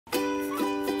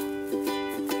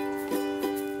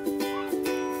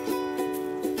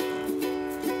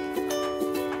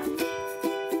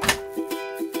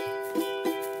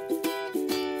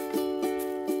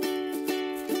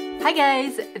Hi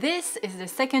guys! This is the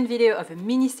second video of a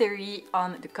mini-series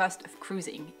on the cost of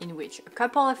cruising, in which a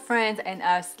couple of friends and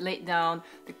us laid down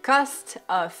the cost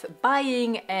of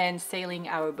buying and sailing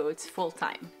our boats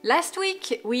full-time. Last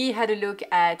week we had a look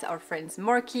at our friend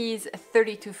Marky's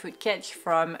 32-foot ketch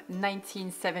from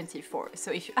 1974,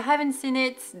 so if you haven't seen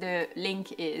it, the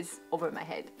link is over my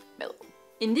head below.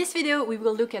 In this video we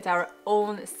will look at our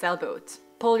own sailboat,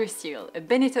 Polar Seal, a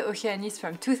Beneteau Oceanis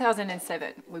from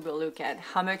 2007. We will look at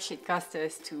how much it cost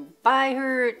us to buy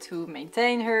her, to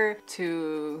maintain her,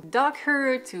 to dock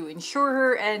her, to insure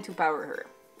her, and to power her.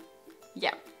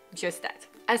 Yeah, just that.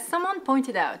 As someone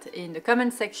pointed out in the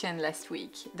comment section last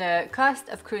week, the cost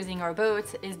of cruising our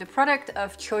boat is the product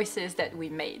of choices that we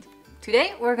made.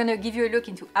 Today, we're gonna give you a look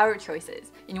into our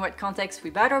choices, in what context we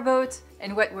bought our boat,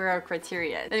 and what were our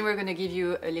criteria. Then we're gonna give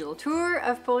you a little tour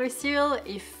of Polar Seal.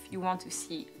 If you want to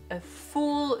see a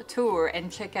full tour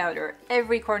and check out our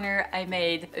every corner, I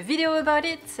made a video about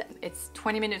it. It's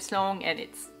 20 minutes long and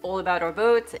it's all about our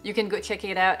boat. You can go check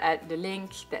it out at the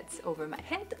link that's over my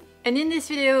head. And in this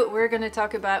video, we're gonna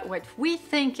talk about what we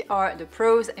think are the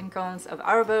pros and cons of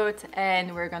our boat,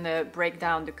 and we're gonna break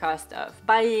down the cost of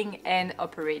buying and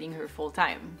operating her full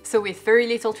time. So with very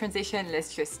little transition,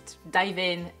 let's just dive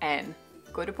in and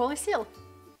go to Polar Seal.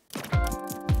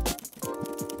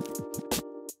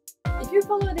 If you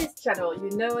follow this channel,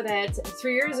 you know that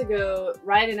 3 years ago,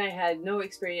 Ryan and I had no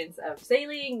experience of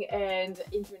sailing, and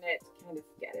internet kind of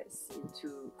got us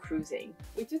into cruising.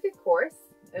 We took a course,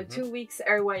 a 2 weeks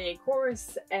RYA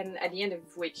course, and at the end of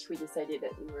which we decided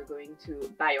that we were going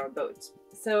to buy our boat.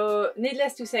 So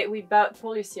needless to say, we bought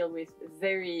Polar Seal with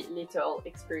very little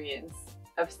experience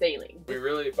of sailing. We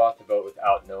really bought the boat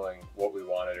without knowing what we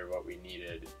wanted or what we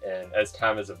needed, and as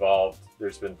time has evolved,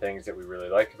 there's been things that we really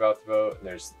like about the boat, and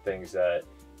there's things that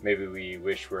maybe we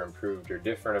wish were improved or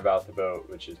different about the boat,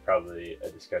 which is probably a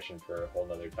discussion for a whole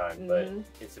nother time. But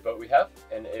it's the boat we have,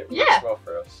 and it works well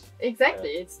for us. Exactly,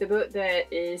 it's the boat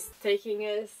that is taking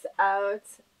us out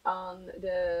on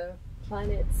the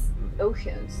planet's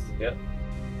oceans. Yep.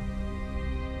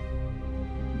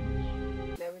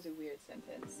 That was a weird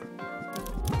sentence.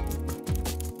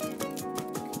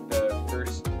 The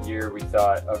first year we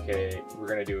thought, okay, we're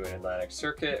gonna do an Atlantic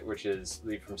circuit, which is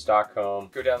leave from Stockholm,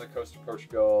 go down the coast of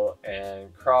Portugal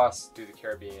and cross through the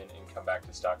Caribbean and come back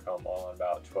to Stockholm all in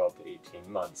about 12 to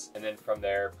 18 months. And then from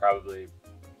there, probably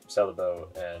sell the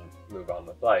boat and move on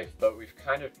with life. But we've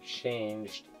kind of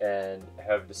changed and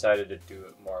have decided to do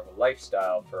it more of a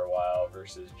lifestyle for a while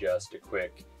versus just a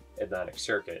quick Atlantic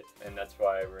circuit. And that's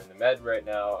why we're in the Med right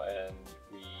now, and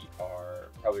we are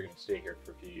probably going to stay here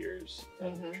for a few years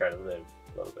and try to live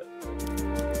a little bit.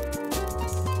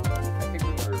 I think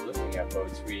when we were looking at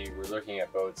boats, we were looking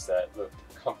at boats that looked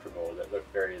comfortable, that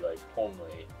looked very like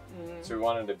homely. So we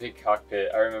wanted a big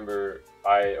cockpit. I remember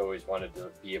I always wanted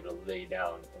to be able to lay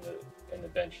down in the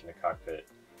bench in the cockpit.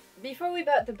 Before we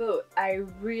bought the boat, I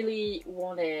really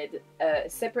wanted a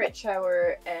separate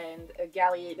shower and a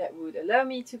galley that would allow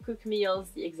me to cook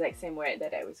meals the exact same way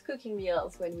that I was cooking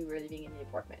meals when we were living in the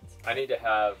apartment. I need to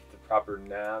have the proper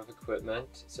nav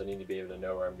equipment, so I need to be able to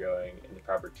know where I'm going, and the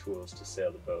proper tools to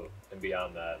sail the boat. And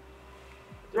beyond that,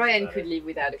 Ryan could live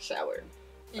without a shower.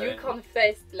 You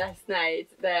confessed last night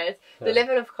that the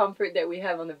level of comfort that we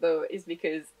have on the boat is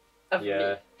because of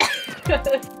me.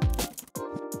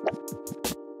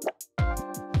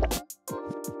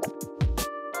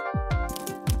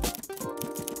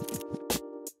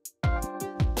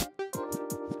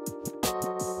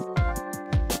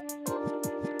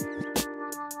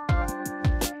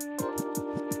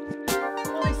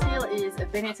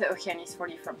 Beneteau Oceanis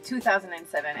 40 from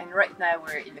 2007, and right now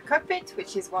we're in the cockpit,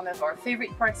 which is one of our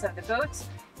favorite parts of the boat,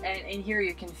 and in here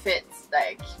you can fit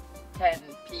like 10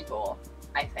 people,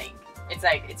 I think.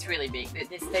 It's really big.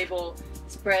 This table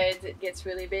spreads, it gets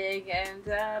really big,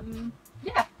 and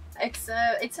yeah, it's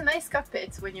a nice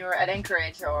cockpit when you're at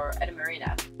Anchorage or at a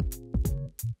marina.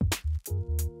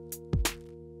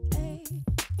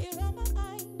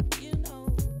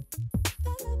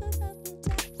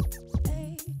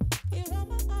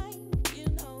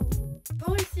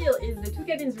 Is the 2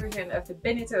 cabins version of the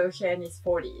Beneteau Oceanis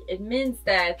 40. It means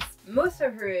that most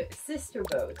of her sister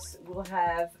boats will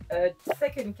have a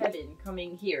second cabin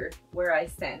coming here where I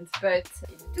stand, but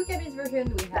in the 2 cabins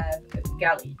version we have a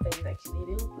galley that is actually a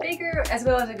little bigger, as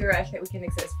well as a garage that we can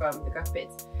access from the cockpit.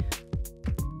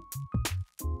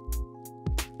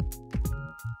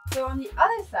 So on the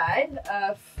other side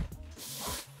of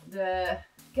the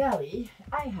galley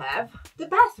I have the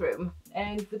bathroom.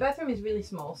 And the bathroom is really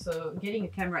small, so getting a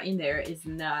camera in there is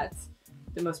not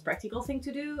the most practical thing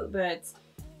to do, but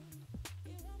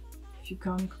if you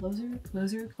come closer,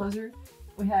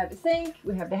 we have a sink,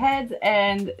 we have the head,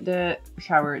 and the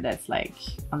shower that's like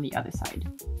on the other side.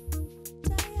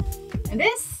 And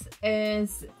this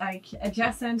is like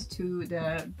adjacent to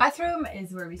the bathroom,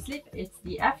 is where we sleep. It's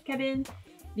the aft cabin.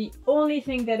 The only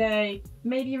thing that I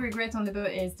maybe regret on the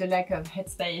boat is the lack of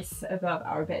headspace above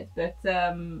our bed. But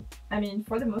I mean,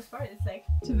 for the most part,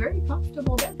 it's a very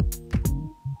comfortable bed.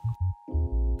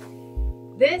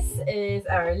 This is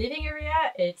our living area.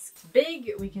 It's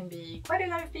big. We can be quite a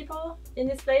lot of people in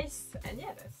this place. And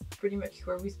yeah, that's pretty much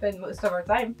where we spend most of our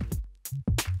time.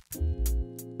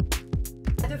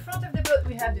 At the front of the boat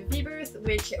we have the V-berth,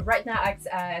 which right now acts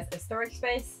as a storage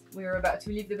space. We're about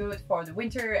to leave the boat for the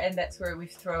winter, and that's where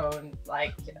we've thrown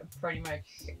like pretty much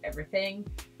everything.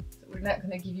 So we're not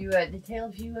gonna give you a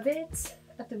detailed view of it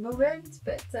at the moment,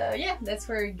 but yeah, that's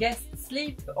where guests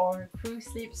sleep or crew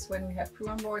sleeps when we have crew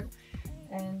on board.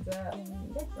 And yeah,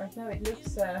 right now it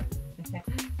looks yeah.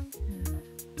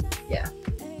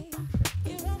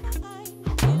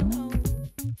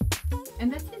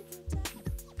 And that's it.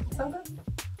 So good.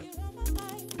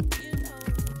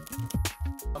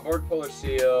 On board Polar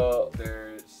Seal,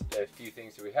 there's a few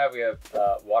things that we have. We have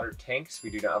water tanks. We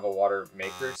do not have a water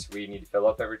maker, so we need to fill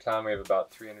up every time. We have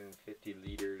about 350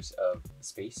 liters of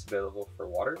space available for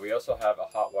water. We also have a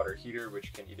hot water heater,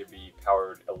 which can either be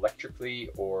powered electrically,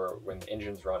 or when the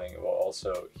engine's running, it will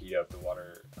also heat up the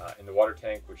water in the water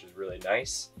tank, which is really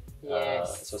nice.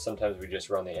 Yes. So sometimes we just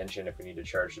run the engine if we need to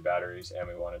charge the batteries and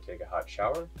we want to take a hot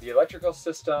shower. The electrical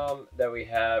system that we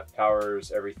have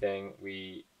powers everything.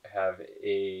 We have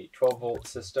a 12-volt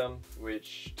system,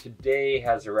 which today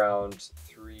has around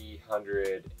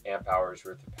 300 amp hours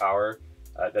worth of power.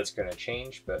 That's going to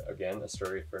change, but again, a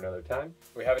story for another time.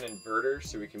 We have an inverter,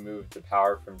 so we can move the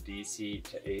power from DC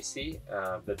to AC.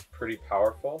 That's pretty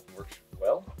powerful, works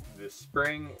well. This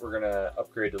spring, we're going to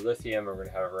upgrade to lithium, and we're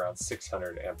going to have around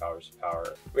 600 amp hours of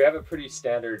power. We have a pretty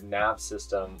standard nav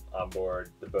system on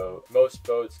board the boat. Most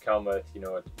boats come with, you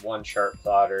know, one chart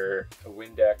plotter, a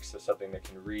Windex, so something that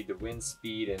can read the wind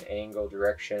speed and angle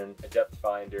direction, a depth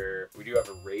finder. We do have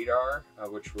a radar,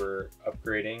 which we're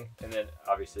upgrading, and then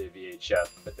obviously a VHF.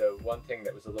 But the one thing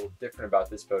that was a little different about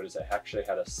this boat is it actually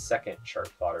had a second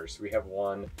chart plotter. So we have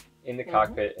one in the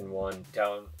cockpit and one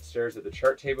downstairs at the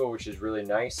chart table, which is really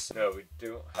nice. No, we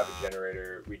don't have a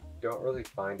generator. We don't really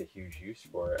find a huge use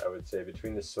for it, I would say.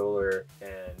 Between the solar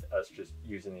and us just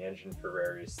using the engine for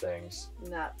various things,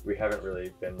 we haven't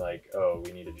really been like, oh,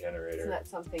 we need a generator. It's not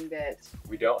something that...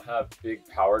 We don't have big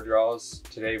power draws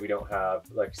today. We don't have,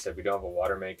 like I said, we don't have a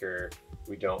water maker.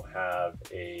 We don't have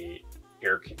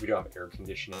we don't have air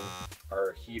conditioning.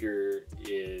 Our heater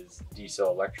is diesel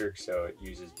electric, so it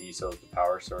uses diesel as the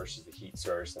power source, as the heat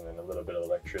source, and then a little bit of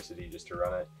electricity just to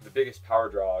run it. The biggest power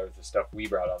draw is the stuff we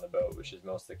brought on the boat, which is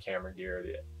most of the camera gear,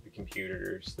 the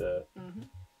computers,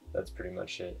 that's pretty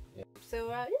much it. Yeah. So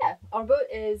yeah, our boat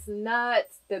is not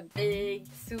the big,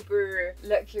 super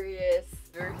luxurious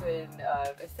version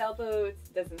of a sailboat.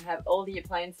 It doesn't have all the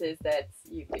appliances that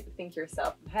you could think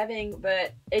yourself of having,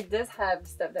 but it does have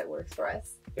stuff that works for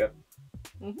us. Yep.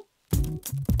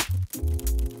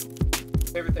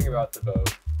 Favorite thing about the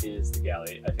boat is the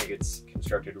galley. I think it's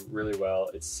constructed really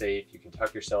well. It's safe. You can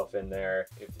tuck yourself in there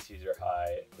if the seas are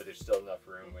high, but there's still enough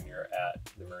room when you're at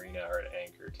the marina or at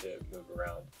anchor to move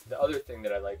around. The other thing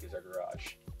that I like is our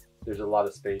garage. There's a lot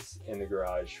of space in the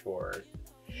garage for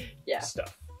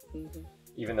stuff.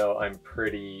 Even though I'm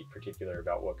pretty particular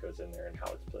about what goes in there and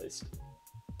how it's placed.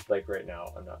 Like right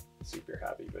now, I'm not super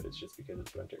happy, but it's just because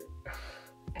it's winter.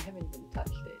 I haven't even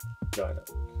touched it. No, I know.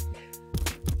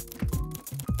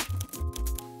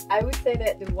 I would say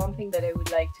that the one thing that I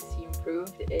would like to see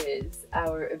improved is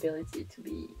our ability to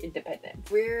be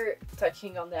independent. We're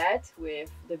touching on that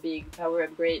with the big power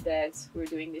upgrade that we're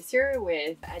doing this year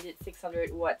with added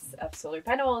 600 watts of solar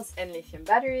panels and lithium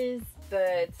batteries,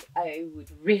 but I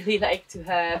would really like to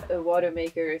have a water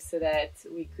maker so that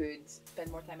we could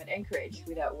spend more time at Anchorage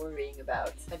without worrying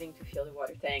about having to fill the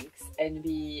water tanks and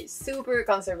be super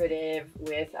conservative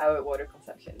with our water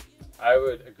consumption. I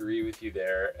would agree with you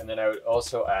there, and then I would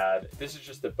also add, this is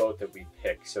just the boat that we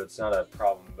pick, so it's not a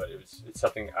problem, but it's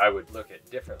something I would look at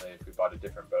differently if we bought a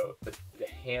different boat. But the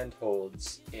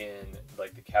handholds in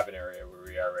like the cabin area where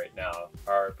we are right now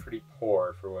are pretty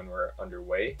poor for when we're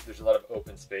underway. There's a lot of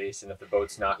open space, and if the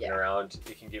boat's knocking around,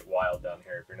 it can get wild down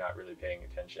here if you're not really paying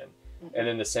attention. And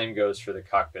then the same goes for the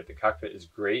cockpit. The cockpit is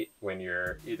great when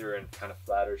you're either in kind of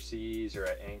flatter seas or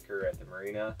at anchor at the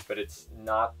marina, but it's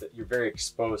not that you're very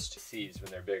exposed to seas when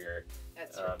they're bigger.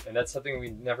 That's true. And that's something we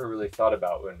never really thought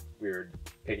about when we were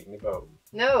picking the boat.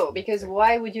 No, because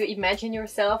why would you imagine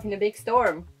yourself in a big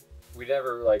storm? we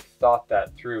never like thought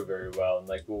that through very well. And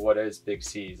like, well, what is big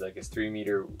seas? Like, is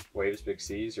 3-meter waves big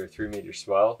seas or 3-meter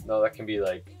swell? No, that can be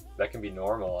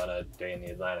normal on a day in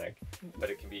the Atlantic, but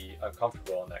it can be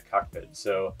uncomfortable in that cockpit.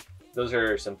 So those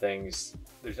are some things.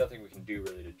 There's nothing we can do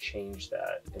really to change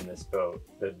that in this boat.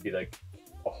 That'd be like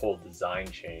a whole design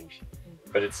change,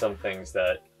 but it's some things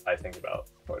that I think about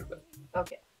quite a bit.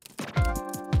 Okay.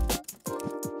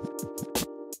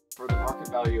 For the market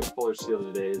value of Polar Seal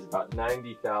today is about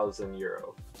 90,000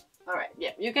 euro. All right, yeah,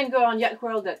 you can go on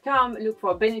yachtworld.com, look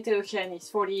for Beneteau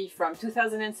Oceanis 40 from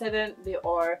 2007. There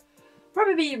are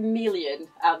probably a million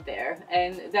out there,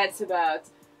 and that's about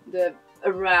the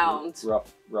around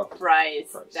rough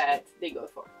price that they go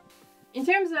for. In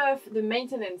terms of the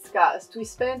maintenance cost, we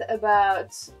spend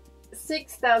about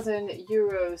 6,000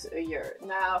 euros a year.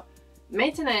 Now,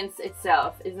 maintenance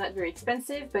itself is not very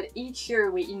expensive, but each year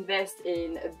we invest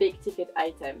in a big ticket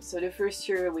item. So the first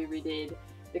year we redid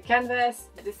the canvas,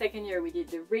 the second year we did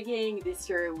the rigging, this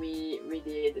year we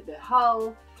redid the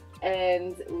hull,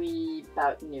 and we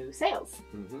bought new sails.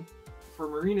 For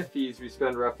marina fees, we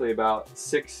spend roughly about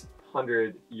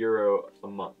 600 euro a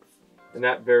month. And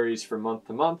that varies from month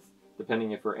to month,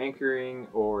 depending if we're anchoring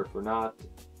or if we're not,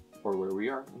 or where we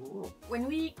are in the world. When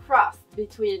we crossed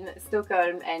between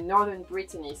Stockholm and northern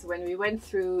Brittany, so when we went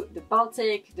through the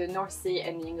Baltic, the North Sea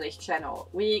and the English Channel,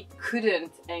 we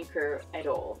couldn't anchor at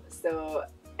all. So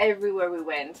everywhere we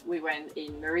went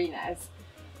in marinas.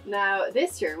 Now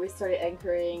this year we started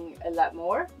anchoring a lot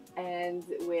more, and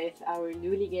with our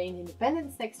newly gained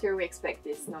independence next year we expect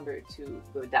this number to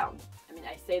go down. I mean,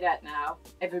 I say that now,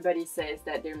 everybody says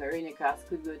that their marina costs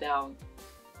could go down.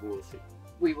 We'll see.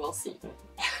 We will see.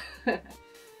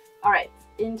 Alright,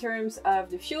 in terms of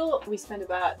the fuel, we spend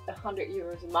about 100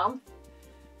 euros a month.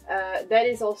 That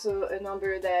is also a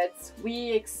number that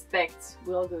we expect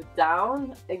will go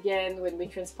down again when we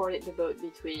transported the boat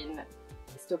between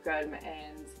Stockholm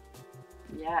and,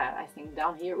 yeah, I think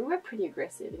down here we were pretty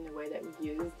aggressive in the way that we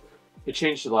used. It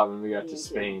changed a lot when we got to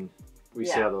Spain. We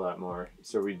sailed a lot more,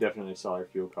 so we definitely saw our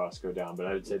fuel costs go down, but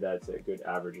I would say that's a good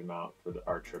average amount for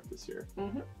our trip this year.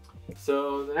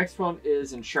 So the next one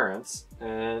is insurance,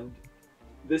 and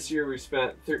this year we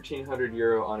spent 1,300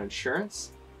 euro on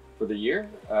insurance for the year.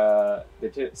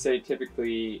 They say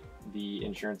typically the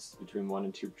insurance is between 1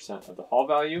 and 2% of the hull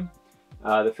value.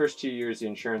 The first 2 years the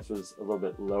insurance was a little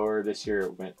bit lower. This year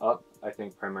it went up, I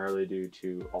think primarily due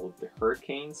to all of the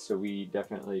hurricanes, so we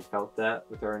definitely felt that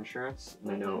with our insurance,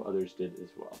 and I know others did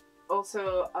as well.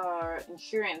 Also, our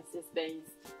insurance is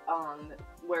based on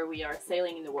where we are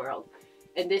sailing in the world,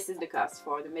 and this is the cost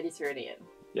for the Mediterranean.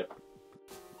 Yep.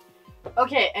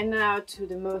 Okay, and now to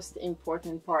the most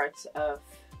important part of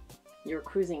your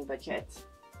cruising budget,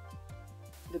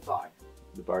 the bar.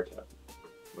 The bar tab.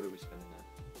 What are we spending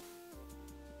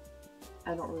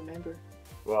on? I don't remember.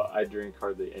 Well, I drink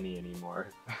hardly any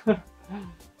anymore.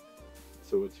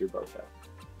 So what's your bar tab?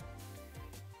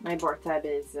 My bar tab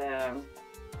is, I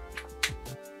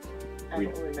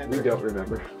don't remember. We don't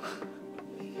remember.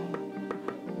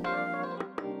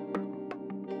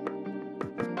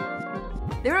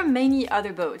 There are many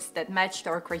other boats that matched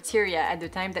our criteria at the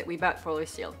time that we bought Polar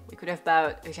Seal. We could have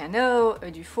bought a Jeannot,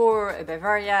 a Dufour, a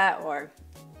Bavaria, or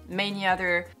many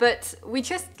other, but we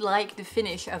just like the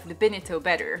finish of the Beneteau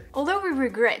better. Although we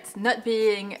regret not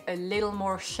being a little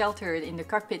more sheltered in the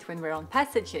cockpit when we're on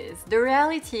passages, the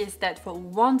reality is that for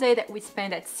one day that we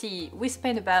spend at sea, we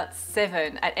spend about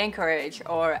 7 at anchorage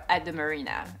or at the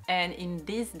marina. And in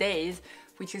these days,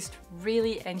 we just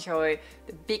really enjoy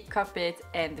the big cockpit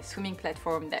and the swimming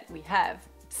platform that we have.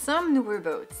 Some newer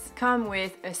boats come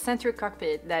with a center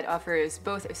cockpit that offers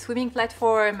both a swimming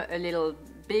platform, a little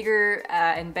bigger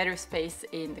and better space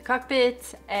in the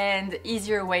cockpit, and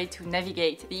easier way to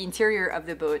navigate the interior of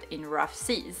the boat in rough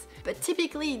seas. But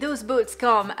typically those boats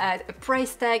come at a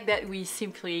price tag that we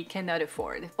simply cannot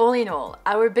afford. All in all,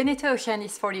 our Beneteau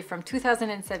Oceanis 40 from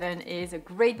 2007 is a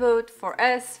great boat for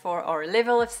us, for our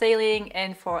level of sailing,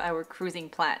 and for our cruising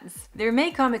plans. There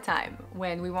may come a time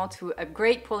when we want to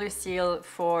upgrade Polar Seal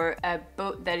for a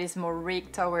boat that is more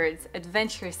rigged towards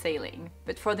adventure sailing.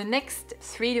 But for the next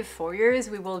 3 to 4 years,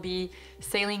 we will be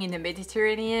sailing in the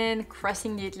Mediterranean,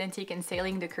 crossing the Atlantic and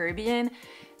sailing the Caribbean.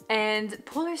 And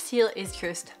Polar Seal is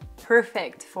just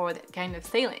perfect for that kind of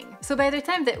sailing. So by the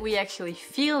time that we actually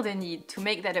feel the need to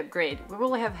make that upgrade, we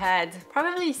will have had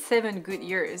probably 7 good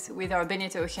years with our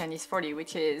Beneteau Oceanis 40,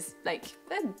 which is like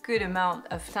a good amount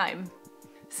of time.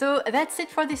 So that's it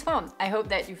for this one. I hope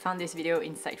that you found this video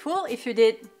insightful. If you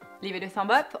did, leave it a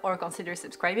thumb up or consider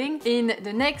subscribing. In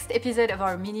the next episode of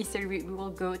our mini series, we will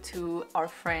go to our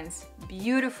friend's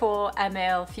beautiful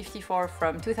Amel 54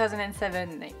 from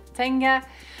 2007 named Tenga.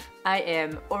 I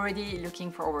am already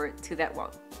looking forward to that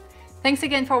one. Thanks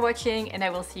again for watching, and I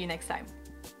will see you next time.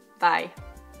 Bye!